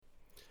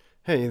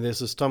Hey,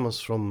 this is Thomas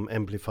from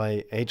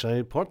Amplify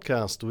Agile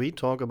podcast. We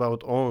talk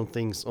about all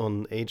things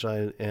on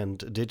agile and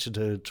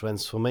digital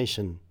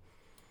transformation.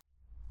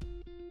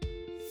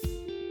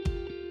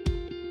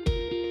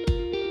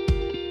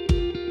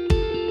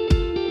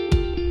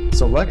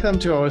 So, welcome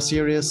to our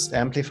series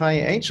Amplify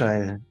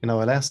Agile. In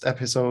our last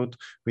episode,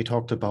 we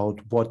talked about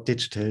what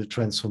digital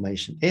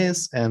transformation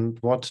is and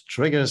what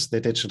triggers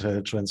the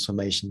digital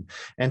transformation.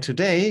 And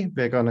today,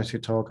 we're going to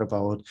talk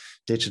about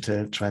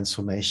digital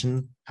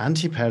transformation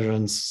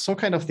anti-patterns, so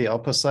kind of the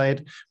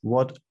opposite,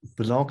 what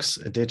blocks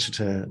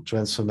digital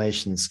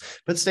transformations.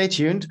 But stay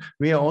tuned,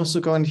 we are also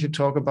going to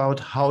talk about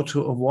how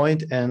to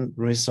avoid and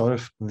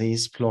resolve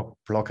these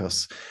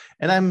blockers.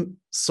 And I'm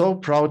so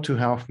proud to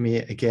have me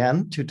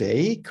again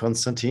today,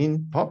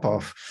 Konstantin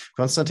Popov.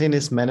 Konstantin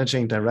is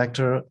Managing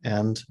Director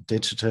and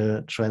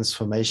Digital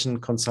Transformation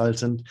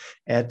Consultant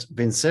at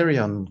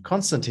Vincerion.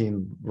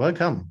 Konstantin,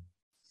 welcome.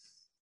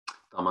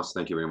 Thomas,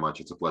 thank you very much.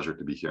 It's a pleasure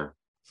to be here.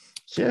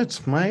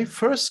 Yes, my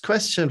first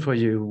question for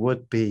you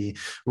would be,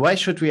 why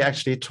should we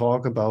actually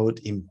talk about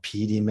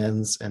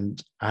impediments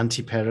and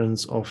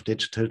anti-patterns of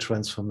digital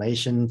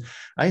transformation?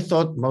 I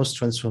thought most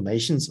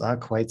transformations are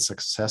quite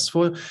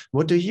successful.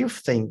 What do you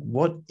think?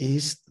 What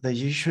is the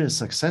usual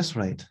success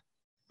rate?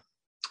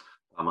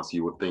 Thomas,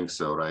 you would think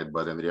so, right?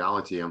 But in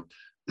reality,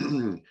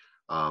 and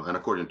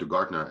according to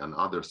Gartner and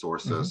other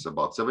sources,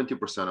 about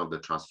 70% of the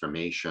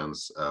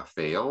transformations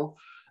fail.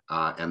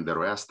 And the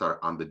rest are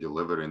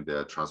under-delivering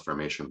the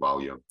transformation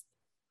value.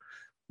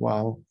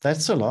 Wow,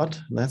 that's a lot.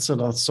 That's a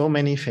lot. So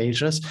many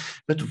failures.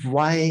 But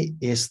why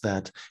is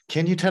that?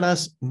 Can you tell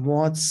us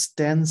what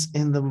stands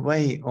in the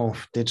way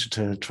of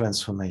digital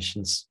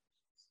transformations?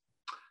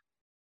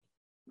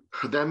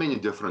 There are many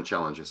different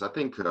challenges. I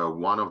think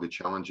one of the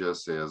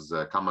challenges is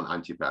common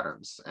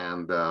anti-patterns.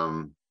 And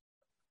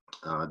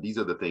these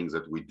are the things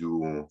that we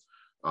do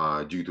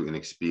due to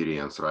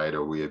inexperience, right?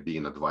 Or we are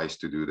being advised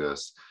to do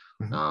this.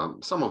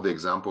 Some of the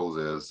examples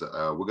is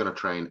we're going to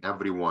train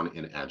everyone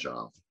in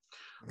Agile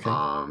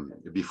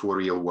before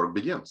real work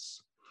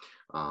begins.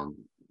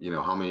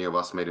 How many of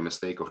us made a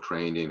mistake of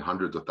training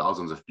hundreds of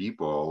thousands of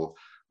people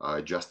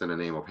just in the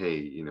name of,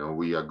 hey,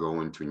 we are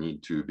going to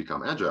need to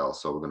become Agile,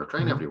 so we're going to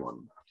train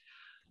everyone.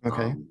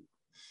 Okay.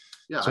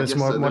 Yeah. So it's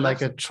more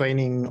like a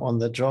training on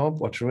the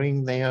job or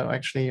during they are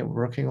actually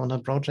working on a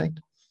project?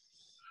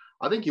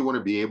 I think you want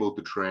to be able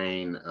to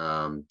train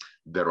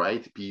the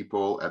right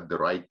people at the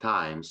right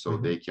time so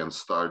they can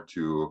start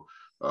to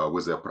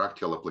with a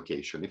practical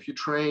application. If you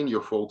train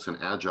your folks in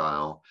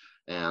Agile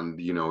and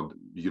you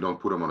don't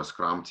put them on a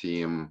Scrum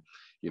team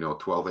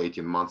 12,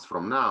 18 months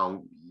from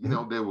now,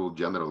 they will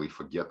generally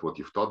forget what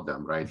you've taught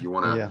them, right? You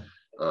want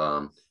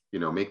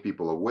to make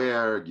people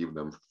aware, give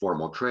them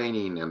formal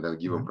training, and then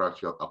give them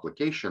practical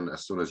application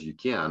as soon as you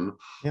can,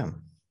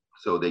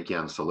 so they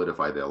can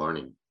solidify their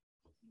learning.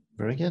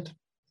 Very good.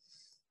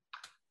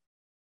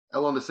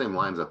 Along the same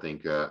lines, I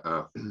think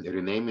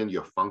renaming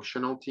your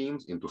functional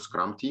teams into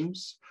Scrum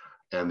teams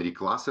and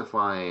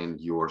reclassifying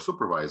your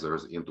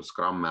supervisors into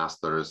Scrum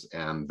masters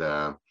and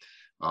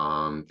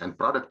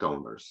product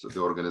owners. The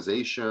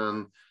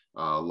organization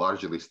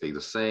largely stay the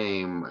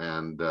same,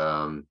 and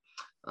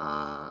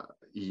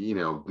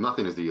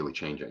nothing is really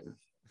changing.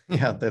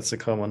 Yeah, that's a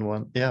common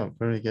one. Yeah,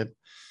 very good.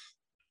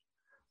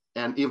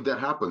 And if that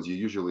happens, you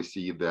usually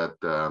see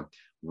that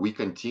we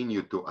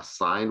continue to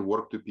assign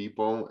work to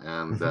people,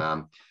 and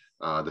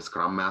the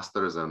Scrum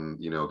masters and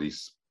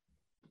these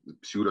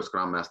pseudo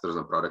Scrum masters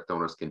and product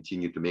owners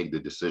continue to make the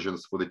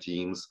decisions for the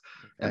teams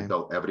and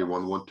tell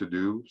everyone what to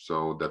do.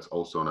 So that's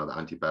also another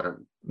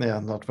anti-pattern. Yeah,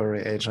 not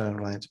very agile,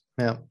 right?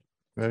 Yeah,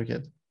 very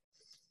good.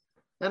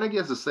 And I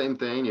guess the same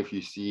thing if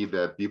you see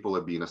that people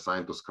are being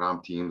assigned to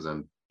Scrum teams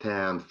and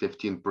 10,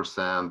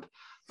 15%.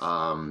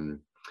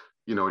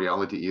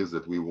 Reality is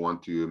that we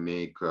want to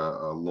make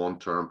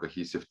long-term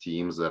cohesive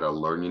teams that are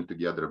learning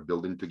together,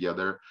 building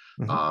together.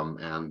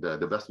 And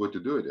the best way to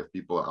do it, if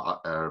people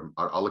are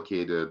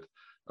allocated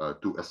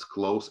to as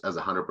close as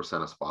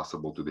 100% as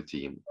possible to the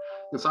team.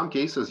 In some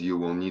cases, you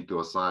will need to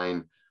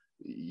assign,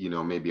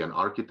 maybe an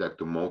architect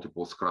to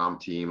multiple Scrum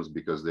teams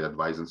because they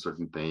advise on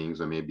certain things,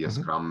 or maybe a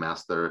Scrum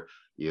master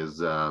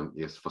is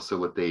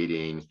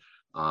facilitating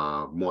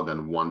more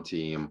than one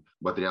team,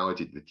 but in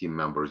reality, the team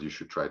members you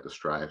should try to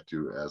strive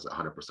to as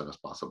 100% as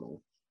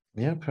possible.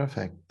 Yeah,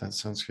 perfect. That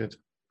sounds good.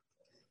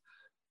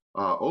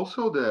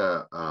 Also,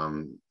 the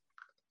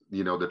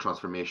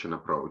transformation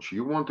approach.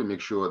 You want to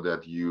make sure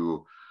that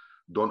you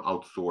don't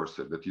outsource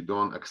it, that you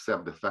don't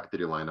accept the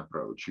factory line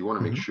approach. You want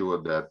to make sure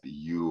that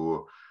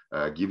you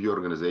give your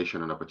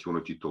organization an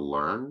opportunity to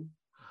learn,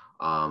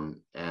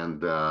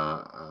 and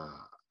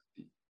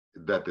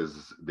that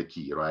is the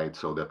key, right?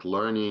 So that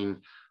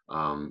learning,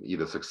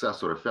 either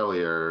success or a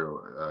failure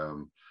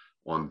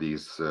on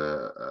these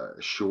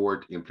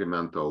short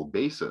incremental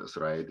basis,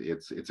 right?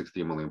 It's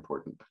extremely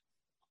important.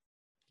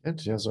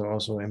 Good. Yeah, so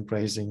also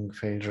embracing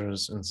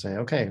failures and say,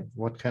 okay,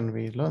 what can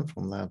we learn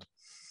from that?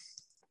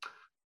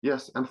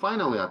 Yes, and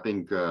finally, I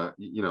think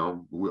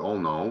we all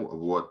know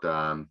what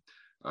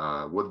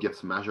what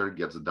gets measured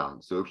gets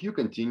done. So if you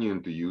continue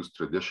to use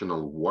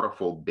traditional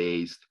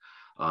waterfall-based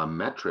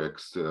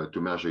metrics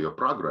to measure your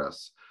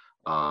progress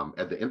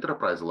at the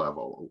enterprise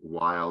level,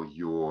 while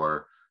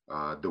your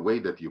the way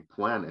that you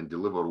plan and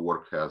deliver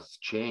work has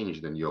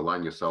changed, and you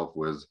align yourself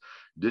with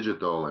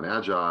digital and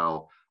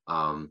agile,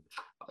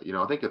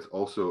 I think it's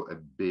also a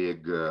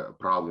big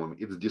problem.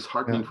 It's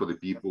disheartening for the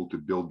people to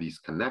build these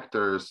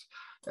connectors,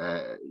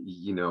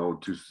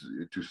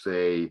 to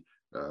say,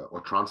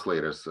 or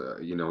translators,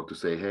 to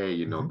say,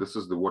 hey, this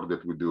is the work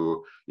that we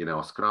do,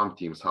 Scrum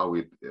teams, how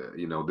it,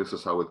 this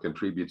is how it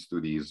contributes to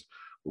these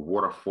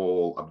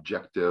waterfall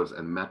objectives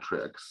and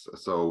metrics.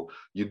 So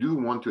you do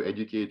want to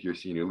educate your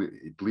senior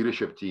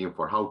leadership team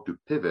for how to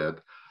pivot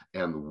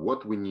and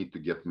what we need to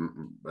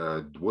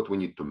what we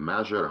need to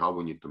measure, how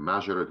we need to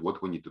measure it,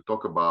 what we need to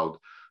talk about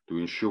to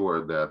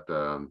ensure that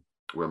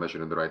we're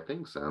measuring the right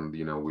things and,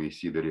 we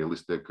see the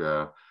realistic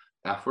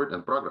effort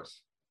and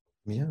progress.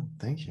 Yeah,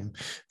 thank you.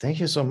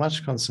 Thank you so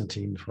much,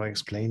 Konstantin, for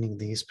explaining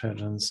these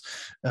patterns.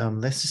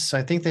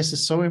 I think this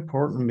is so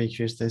important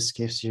because this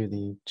gives you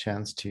the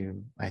chance to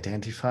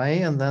identify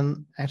and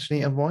then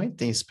actually avoid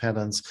these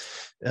patterns.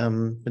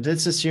 But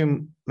let's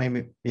assume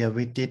maybe,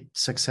 we did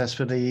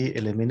successfully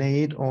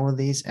eliminate all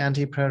these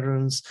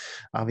anti-patterns.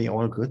 Are we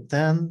all good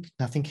then?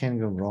 Nothing can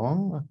go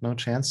wrong? No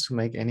chance to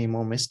make any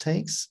more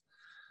mistakes?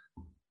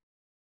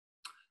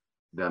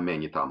 There are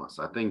many, Thomas.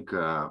 I think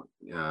the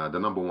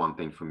number one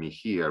thing for me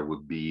here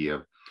would be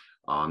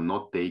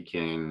not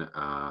taking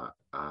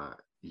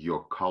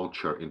your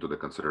culture into the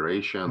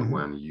consideration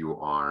when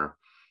you're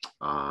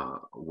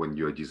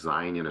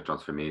designing a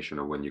transformation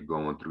or when you're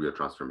going through a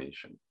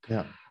transformation.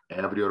 Yeah.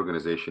 Every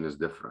organization is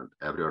different.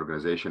 Every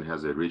organization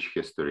has a rich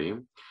history.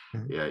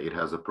 It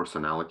has a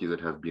personality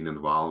that has been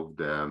involved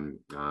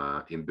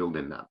in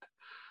building that.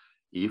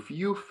 If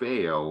you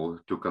fail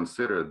to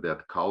consider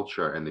that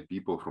culture and the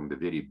people from the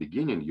very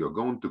beginning, you're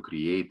going to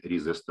create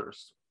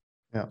resistors.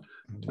 Yeah.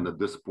 And at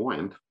this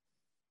point,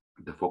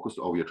 the focus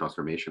of your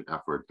transformation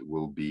effort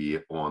will be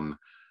on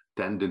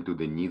tending to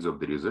the needs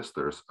of the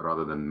resistors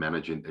rather than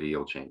managing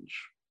real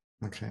change.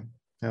 Okay.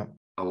 Yeah.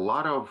 A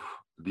lot of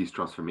these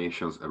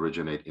transformations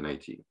originate in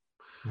IT.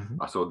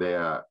 So they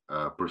are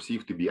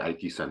perceived to be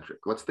IT-centric.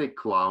 Let's take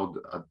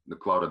the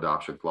cloud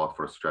adoption, cloud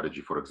first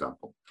strategy, for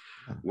example.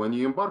 When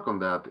you embark on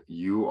that,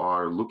 you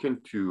are looking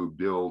to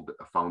build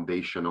a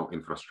foundational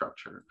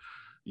infrastructure.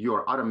 You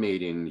are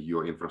automating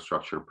your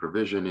infrastructure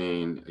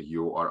provisioning,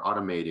 you are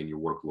automating your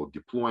workload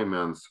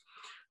deployments.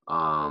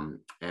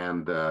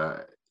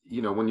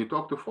 When you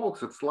talk to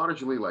folks, it's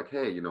largely like,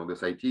 hey,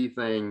 this IT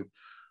thing,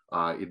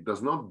 it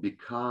does not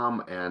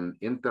become an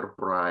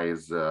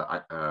enterprise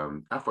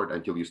effort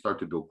until you start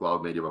to build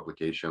cloud native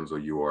applications or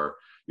you are,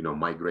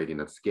 migrating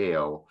at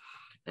scale.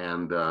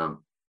 And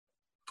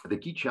the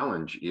key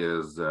challenge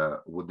is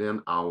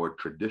within our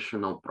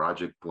traditional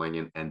project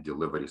planning and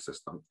delivery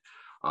system,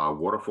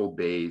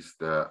 waterfall-based,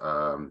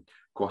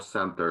 cost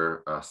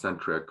center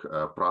centric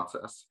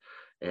process,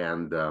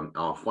 and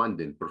our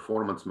funding,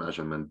 performance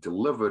measurement,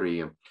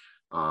 delivery,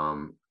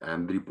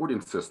 and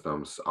reporting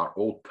systems are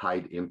all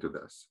tied into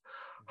this.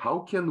 How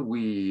can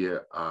we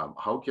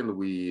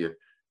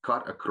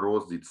cut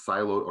across these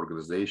siloed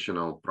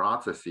organizational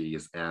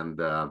processes and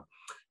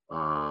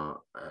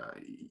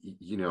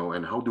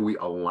and how do we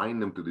align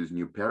them to this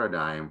new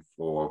paradigm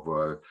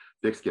for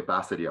fixed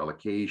capacity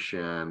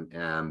allocation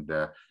and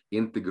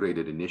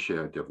integrated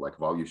initiative like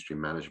value stream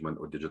management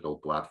or digital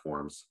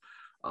platforms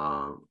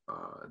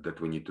that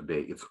we need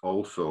today? It's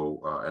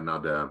also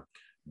another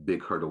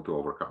big hurdle to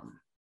overcome.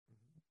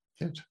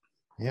 Good.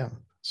 Yeah.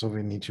 So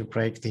we need to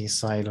break these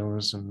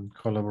silos and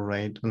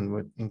collaborate and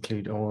would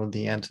include all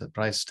the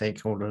enterprise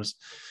stakeholders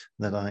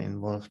that are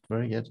involved.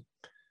 Very good.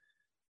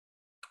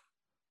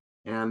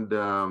 And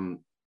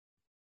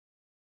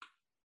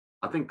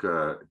I think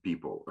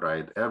people,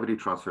 right? Every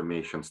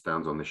transformation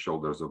stands on the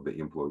shoulders of the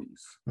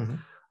employees.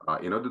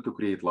 In order to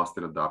create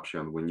lasting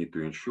adoption, we need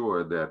to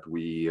ensure that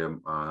we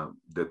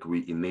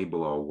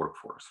enable our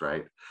workforce,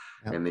 right?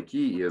 Yep. And the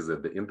key is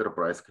that the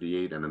enterprise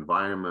create an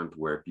environment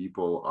where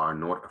people are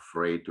not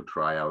afraid to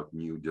try out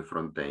new,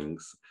 different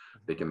things.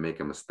 They can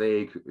make a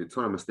mistake. It's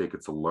not a mistake,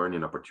 it's a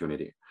learning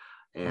opportunity.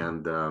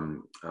 And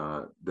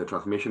the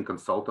transformation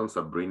consultants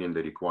are bringing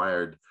the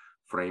required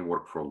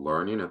framework for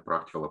learning and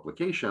practical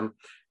application,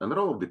 and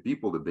all of the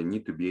people that they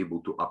need to be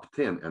able to opt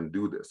in and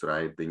do this,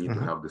 right? They need to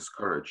have this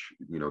courage,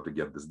 to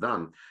get this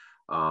done.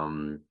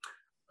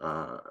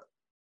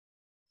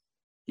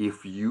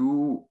 If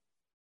you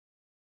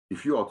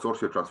outsource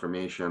your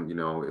transformation,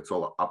 it's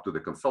all up to the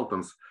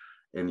consultants,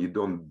 and you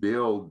don't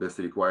build this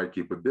required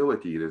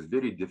capability, it is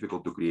very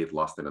difficult to create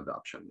lasting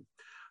adoption.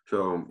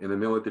 So in the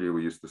military,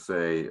 we used to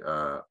say,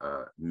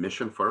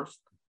 mission first,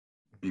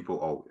 people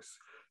always.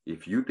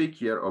 If you take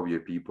care of your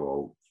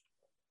people,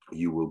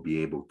 you will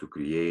be able to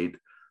create,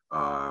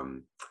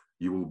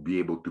 you will be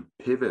able to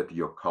pivot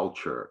your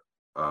culture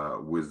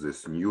with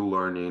this new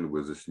learning,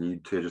 with this new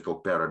digital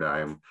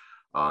paradigm,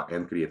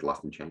 and create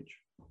lasting change.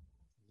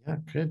 Yeah,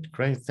 good,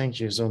 great, thank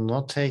you. So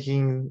not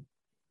taking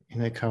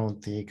in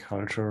account the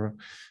culture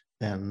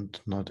and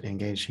not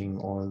engaging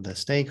all the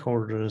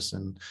stakeholders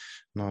and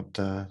not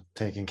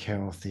taking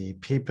care of the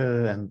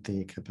people and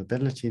the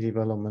capability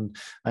development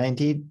are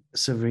indeed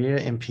severe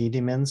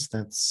impediments.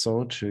 That's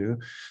so true.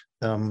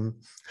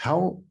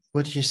 How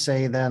would you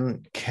say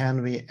then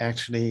can we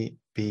actually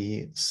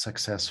be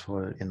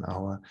successful in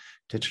our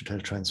digital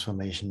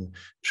transformation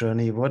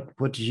journey? What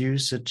would you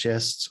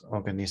suggest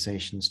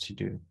organizations to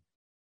do?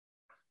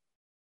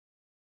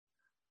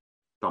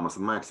 Thomas,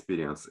 in my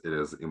experience, it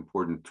is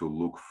important to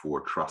look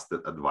for trusted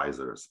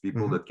advisors,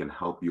 people that can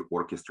help you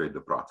orchestrate the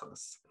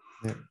process.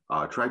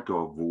 Yeah. Try to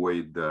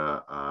avoid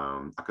the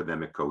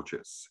academic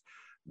coaches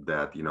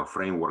that,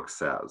 framework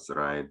says,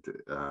 right?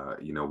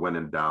 When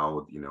in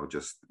doubt,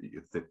 just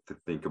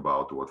think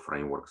about what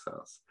framework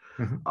says.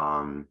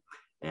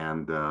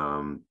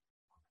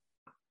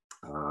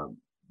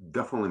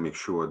 Definitely make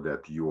sure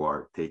that you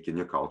are taking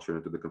your culture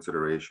into the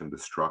consideration, the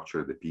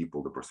structure, the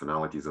people, the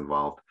personalities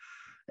involved.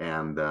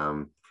 And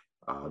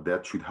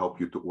that should help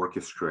you to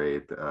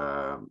orchestrate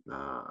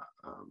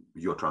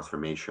your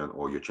transformation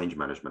or your change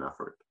management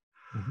effort.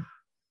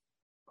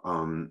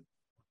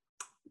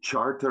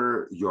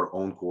 Charter your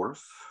own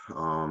course.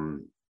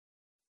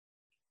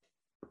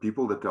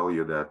 People that tell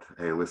you that,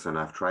 hey, listen,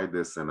 I've tried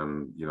this in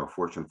a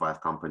Fortune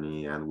 5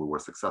 company and we were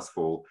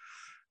successful.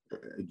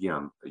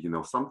 Again,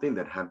 something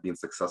that had been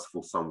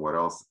successful somewhere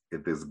else,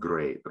 it is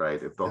great,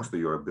 right? It talks to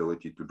your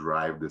ability to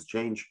drive this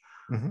change.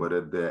 But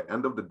at the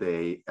end of the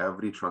day,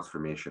 every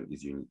transformation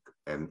is unique,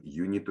 and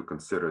you need to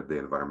consider the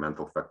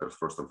environmental factors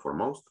first and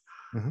foremost.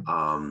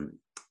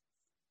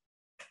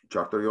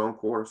 Charter your own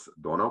course,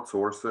 don't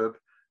outsource it,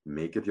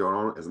 make it your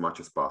own as much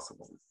as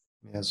possible.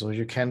 Yeah, so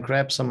you can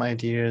grab some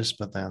ideas,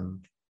 but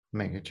then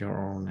make it your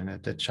own and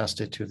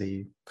adjust it to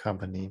the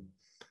company.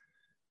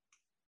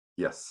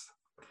 Yes.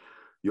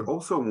 You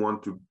also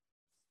want to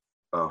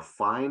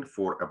find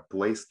for a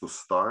place to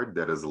start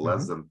that is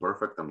less than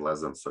perfect and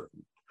less than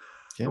certain.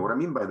 Yeah. And what I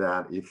mean by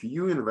that, if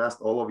you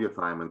invest all of your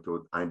time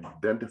into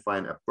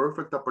identifying a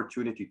perfect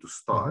opportunity to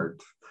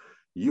start,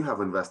 you have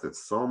invested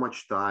so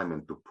much time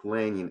into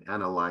planning,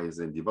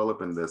 analyzing,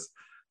 developing this.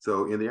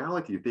 So in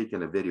reality, you're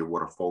taking a very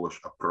waterfallish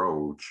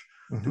approach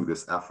to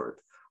this effort.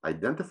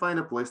 Identifying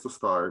a place to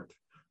start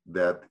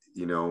that,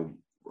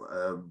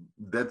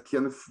 that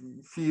can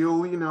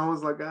feel,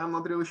 is like, I'm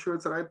not really sure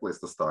it's the right place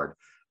to start.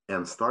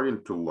 And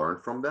starting to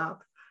learn from that,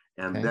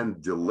 and then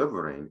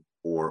delivering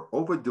or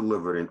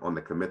over-delivering on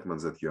the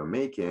commitments that you're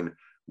making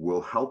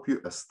will help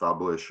you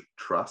establish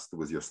trust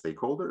with your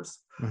stakeholders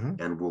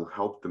and will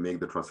help to make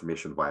the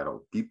transformation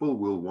viral. People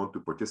will want to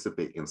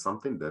participate in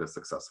something that is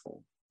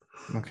successful.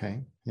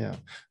 Okay, yeah.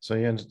 So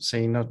you're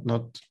saying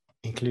not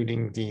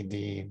including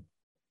the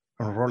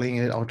rolling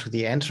it out to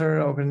the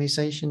entire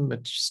organization,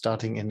 but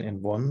starting in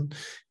one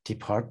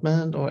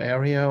department or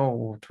area, or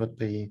what would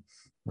be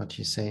what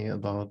you say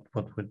about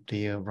what would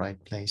be a right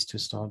place to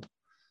start?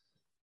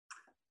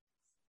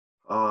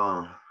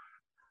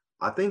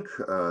 I think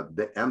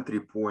the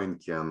entry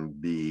point can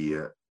be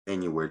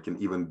anywhere,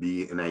 can even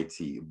be in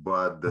IT,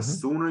 but the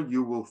sooner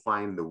you will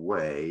find a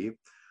way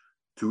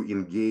to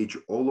engage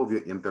all of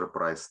your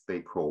enterprise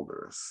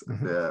stakeholders,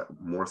 the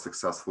more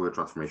successful your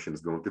transformation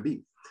is going to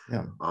be.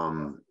 Yeah.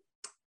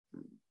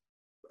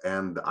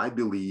 And I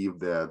believe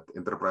that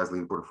enterprise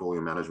lean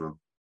portfolio management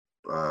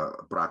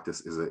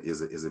practice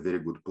is a very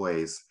good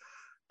place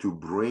to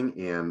bring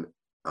in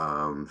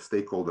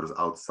stakeholders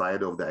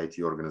outside of the IT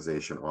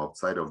organization,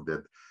 outside of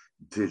that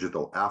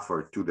digital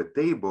effort to the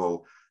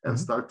table, and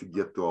start to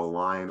get to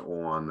align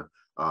on,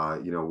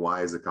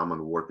 why is a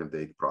common work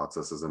intake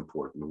process is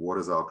important? What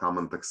is our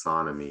common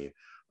taxonomy?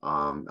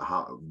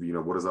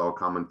 What is our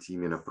common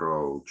teaming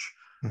approach?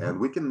 And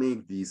we can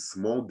make these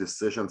small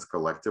decisions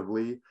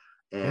collectively.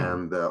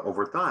 And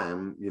over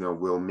time,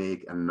 we'll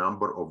make a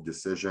number of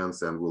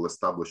decisions and we'll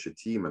establish a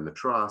team and the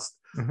trust,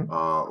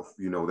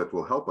 that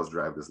will help us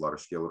drive this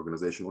large scale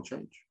organizational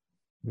change.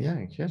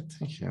 Yeah, good.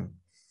 Thank you.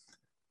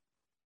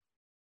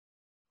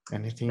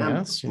 Anything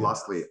else?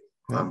 Lastly,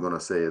 I'm going to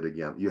say it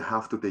again. You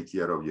have to take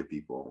care of your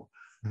people.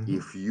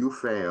 If you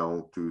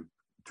fail to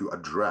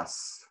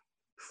address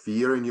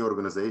fear in your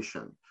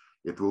organization,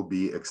 it will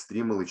be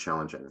extremely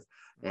challenging.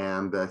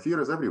 And fear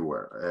is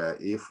everywhere.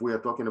 If we are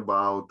talking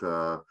about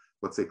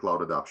let's say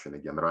cloud adoption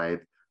again,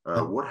 right?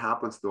 What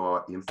happens to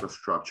our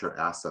infrastructure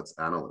assets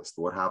analysts?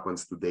 What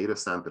happens to data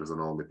centers and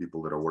all the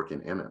people that are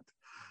working in it?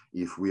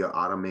 If we are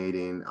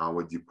automating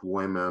our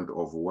deployment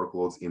of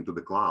workloads into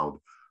the cloud,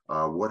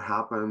 what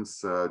happens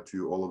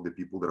to all of the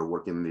people that are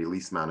working in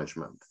release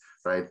management,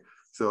 right?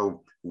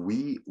 So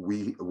we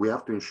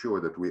have to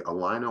ensure that we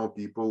align our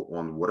people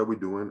on what are we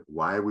doing,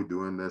 why are we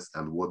doing this,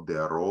 and what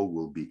their role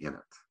will be in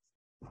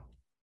it.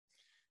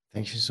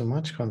 Thank you so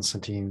much,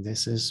 Konstantin.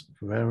 This is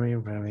very,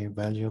 very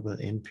valuable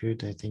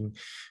input. I think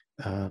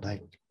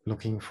like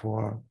looking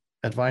for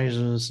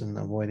advisors and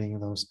avoiding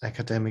those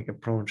academic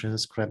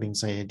approaches, grabbing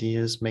the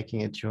ideas,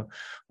 making it your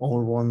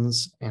own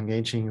ones,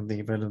 engaging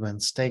the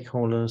relevant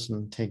stakeholders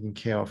and taking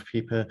care of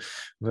people.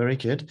 Very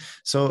good.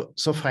 So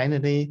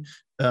finally,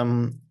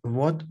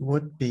 what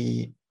would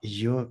be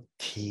your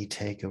key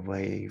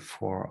takeaway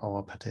for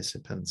our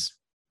participants?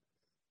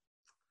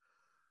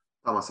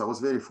 Thomas, I was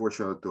very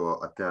fortunate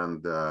to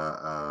attend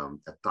a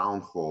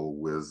town hall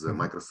with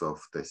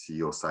Microsoft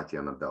CEO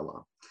Satya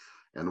Nadella.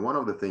 And one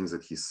of the things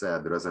that he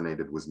said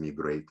resonated with me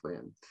greatly.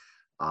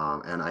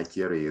 And I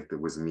carry it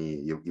with me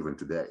even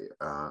today.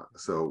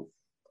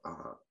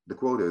 The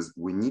quote is,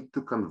 "We need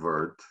to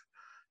convert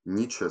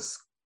Nietzsche's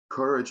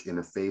courage in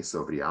the face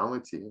of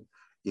reality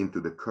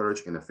into the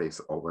courage in the face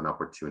of an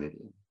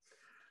opportunity."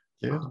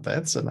 Good.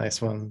 That's a nice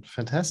one.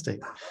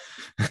 Fantastic.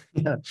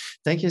 Yeah.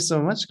 Thank you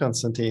so much,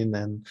 Konstantin.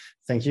 And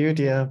thank you,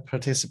 dear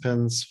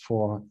participants,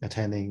 for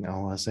attending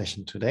our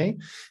session today.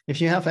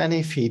 If you have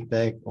any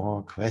feedback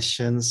or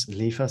questions,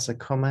 leave us a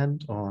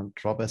comment or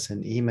drop us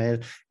an email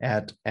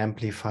at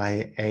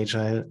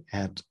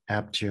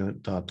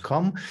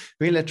amplifyagile@aptio.com.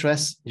 We'll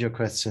address your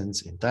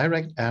questions in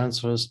direct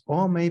answers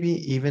or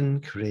maybe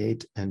even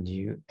create a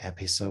new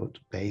episode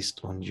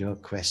based on your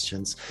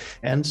questions.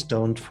 And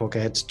don't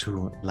forget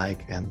to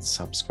like and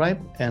subscribe,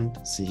 and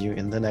see you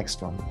in the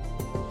next one.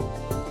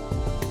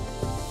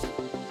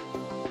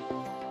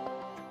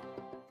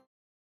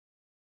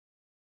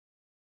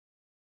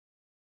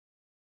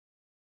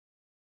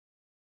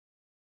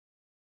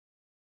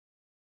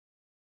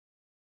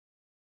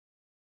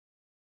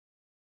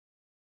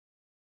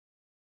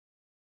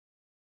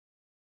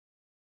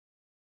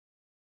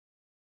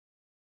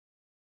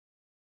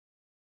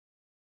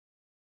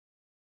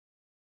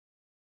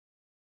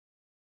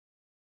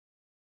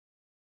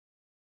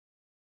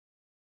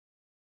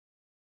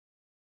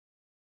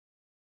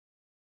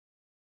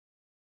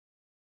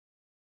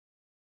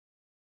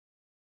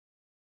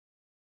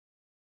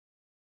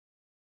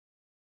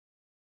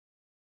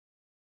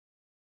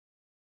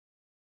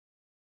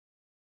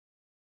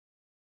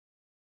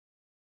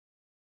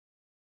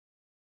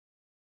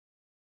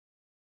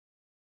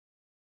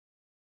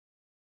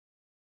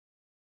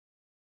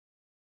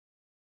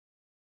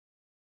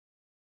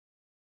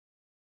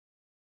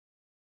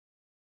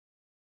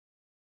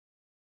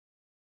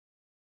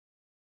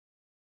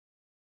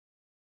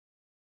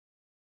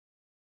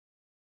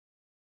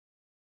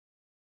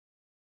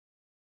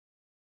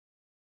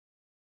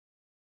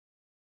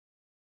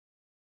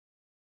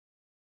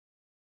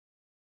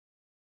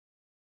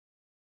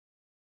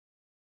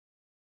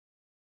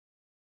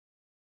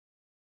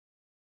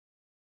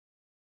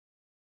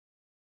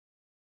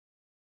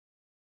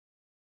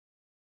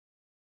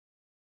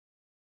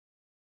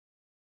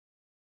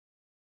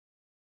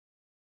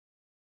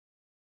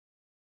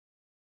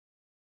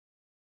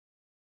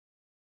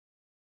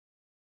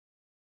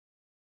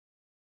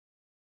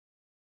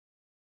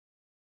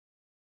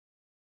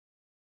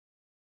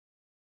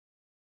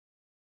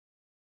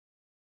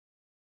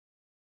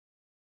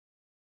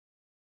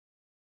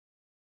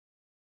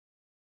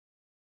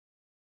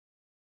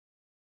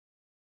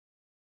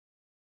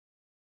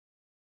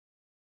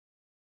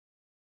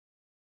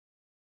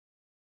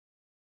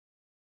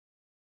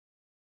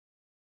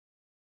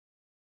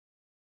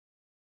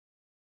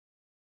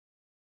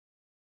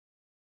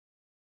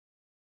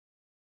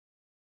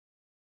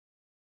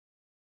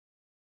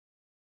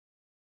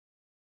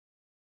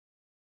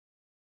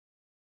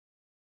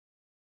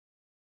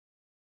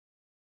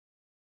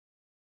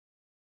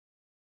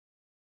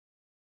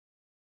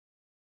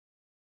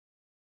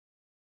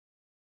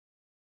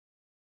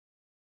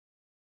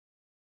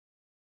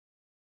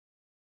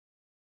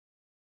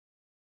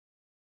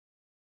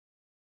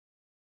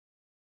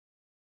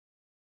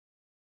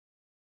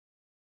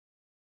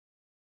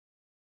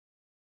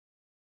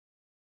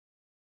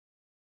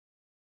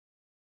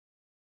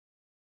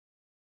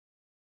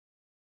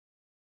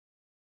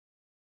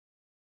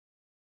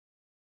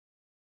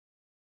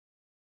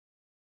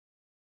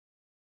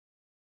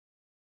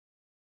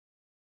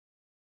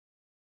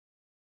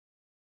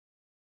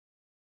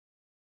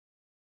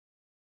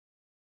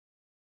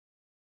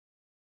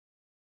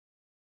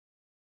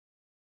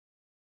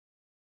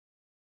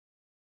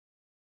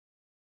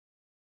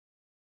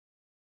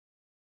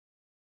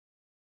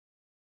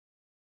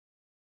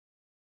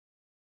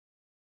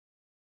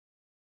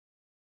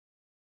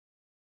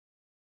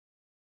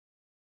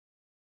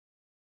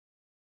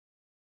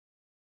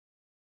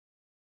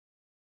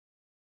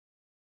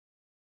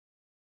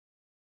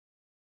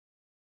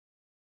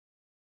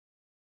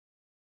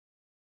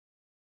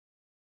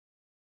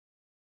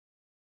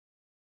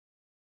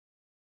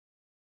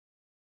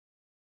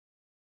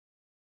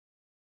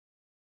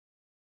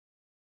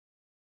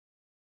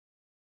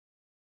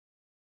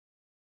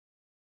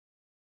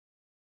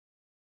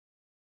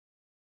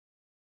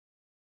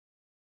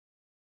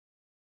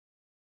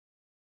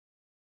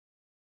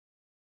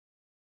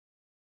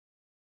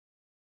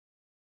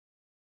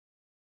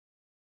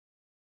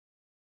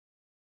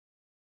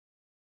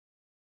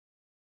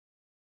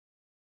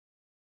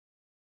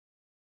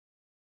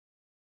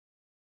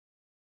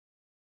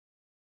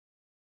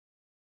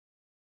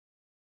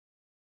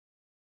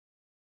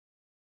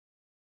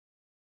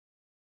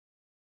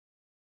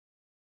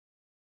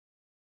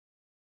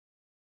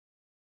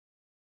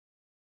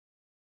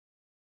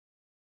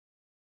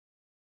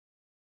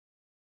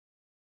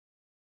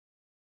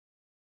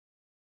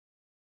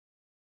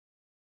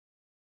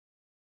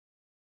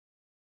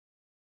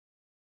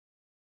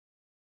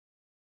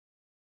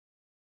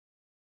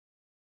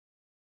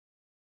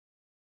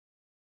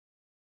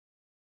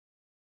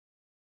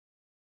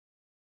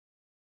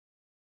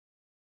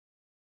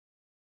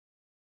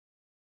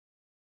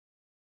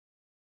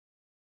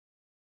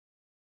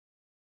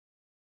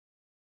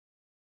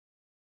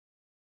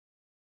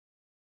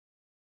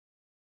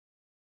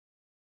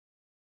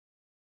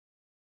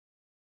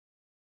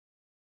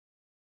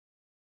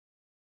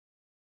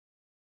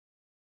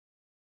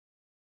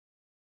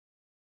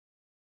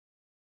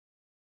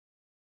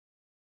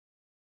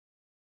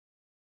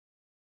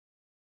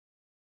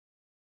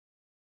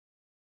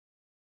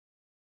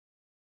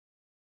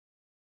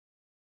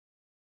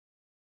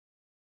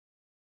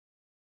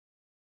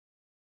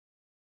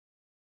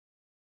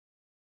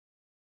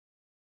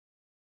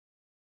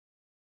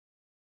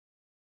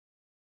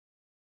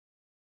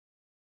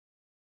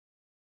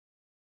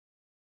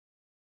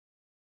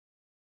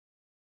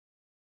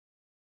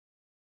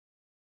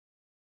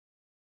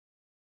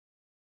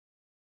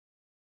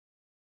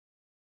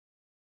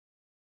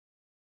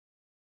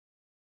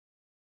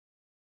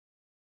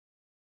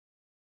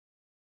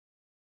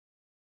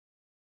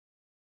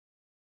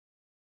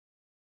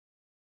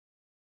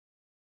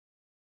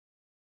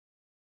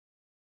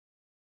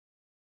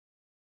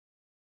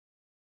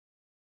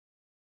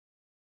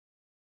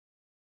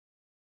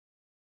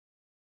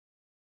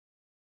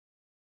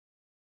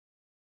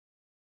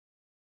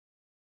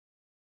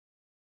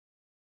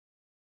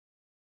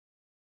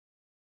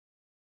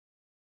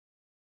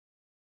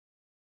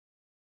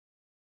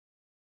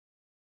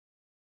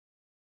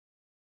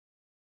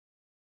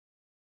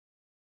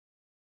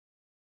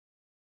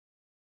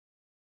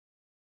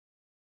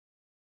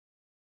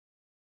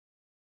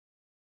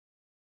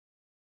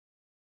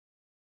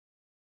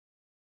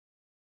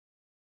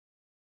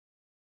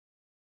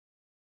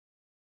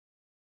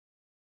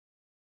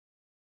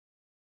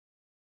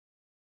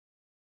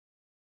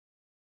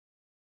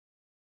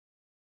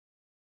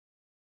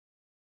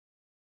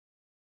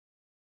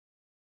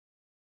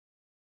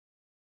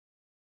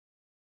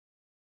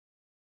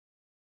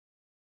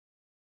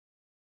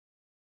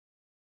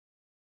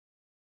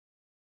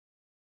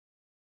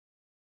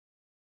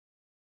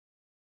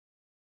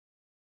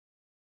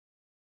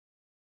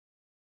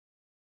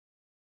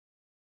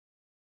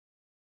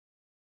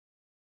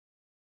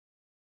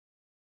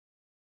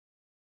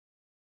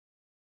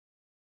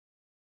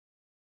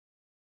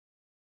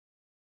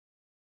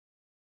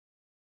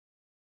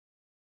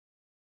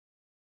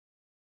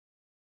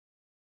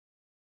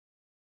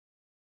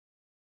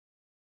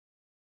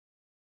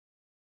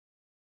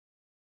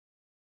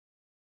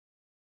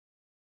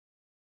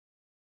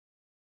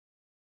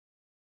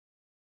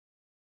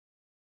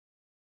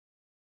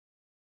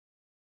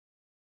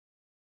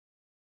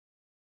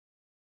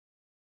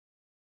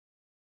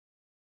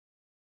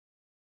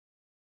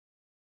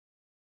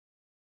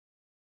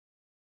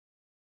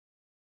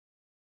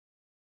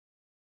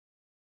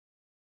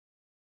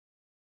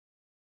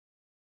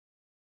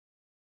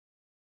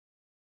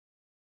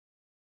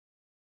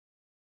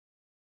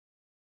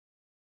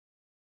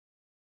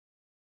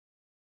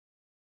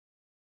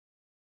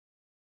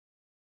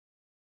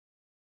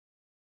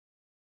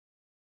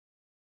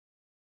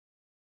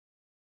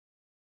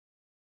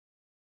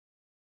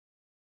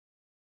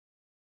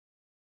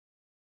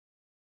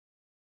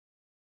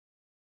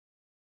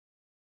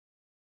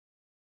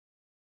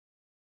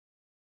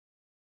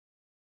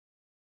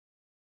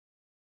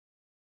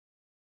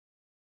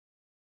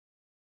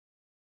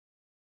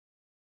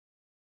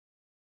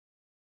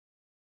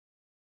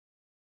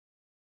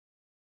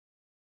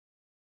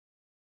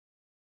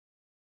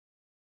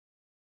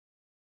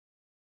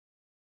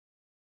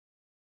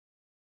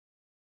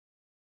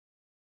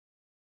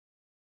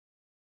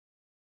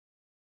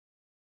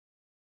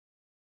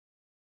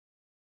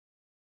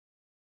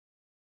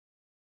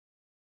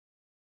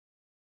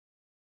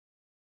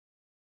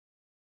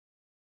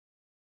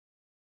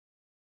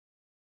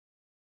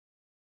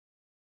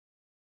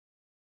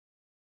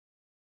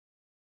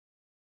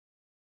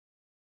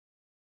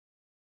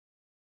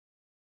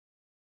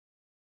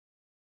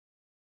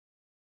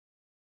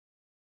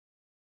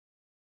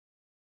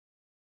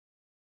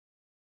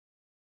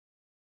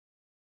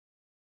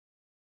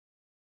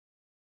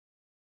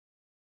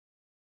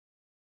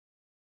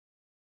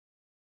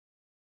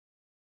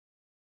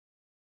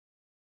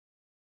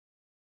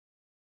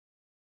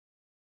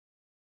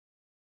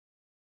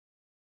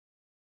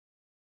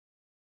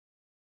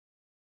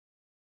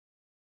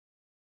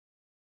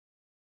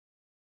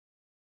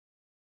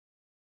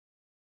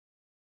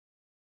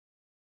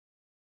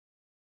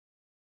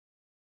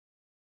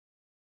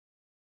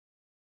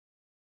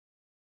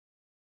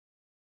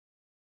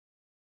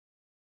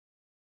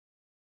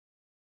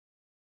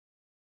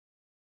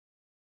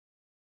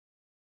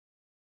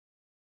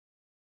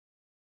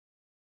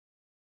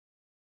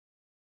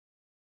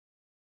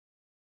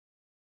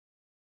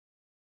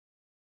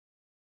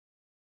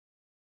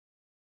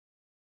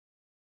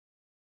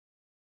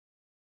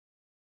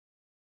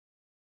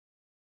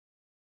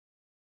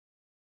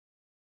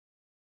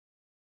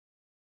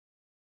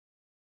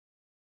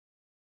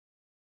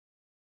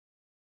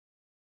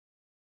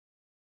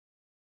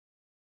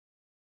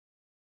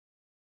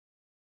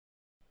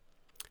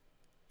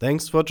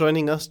 Thanks for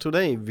joining us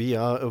today. We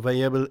are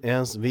available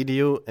as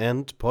video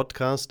and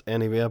podcast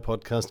anywhere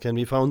podcast can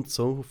be found,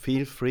 so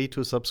feel free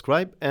to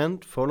subscribe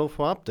and follow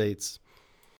for updates.